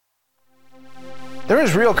There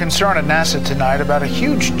is real concern at NASA tonight about a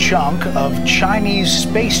huge chunk of Chinese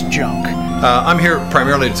space junk. I'm here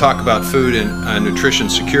primarily to talk about food and nutrition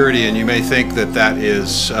security, and you may think that that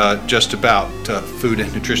is just about food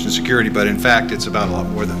and nutrition security, but in fact, it's about a lot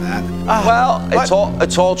more than that.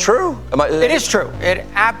 It's all true. It is true. It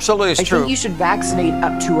absolutely is true. I think you should vaccinate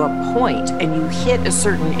up to a point, and you hit a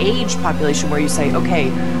certain age population where you say, okay,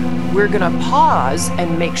 we're going to pause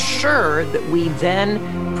and make sure that we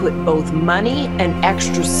then put both money and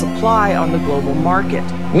extra supply on the global market.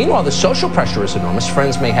 Meanwhile, the social pressure is enormous.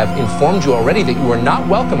 Friends may have informed you already that you are not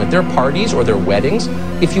welcome at their parties or their weddings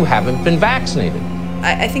if you haven't been vaccinated.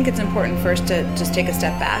 I think it's important first to just take a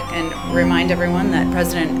step back and remind everyone that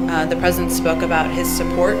the president spoke about his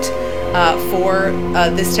support for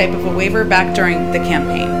this type of a waiver back during the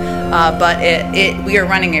campaign. But we are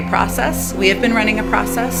running a process. We have been running a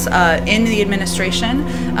process in the administration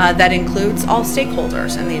that includes all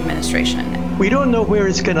stakeholders in the administration. We don't know where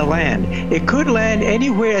it's going to land. It could land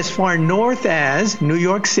anywhere as far north as New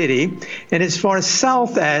York City and as far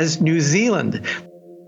south as New Zealand.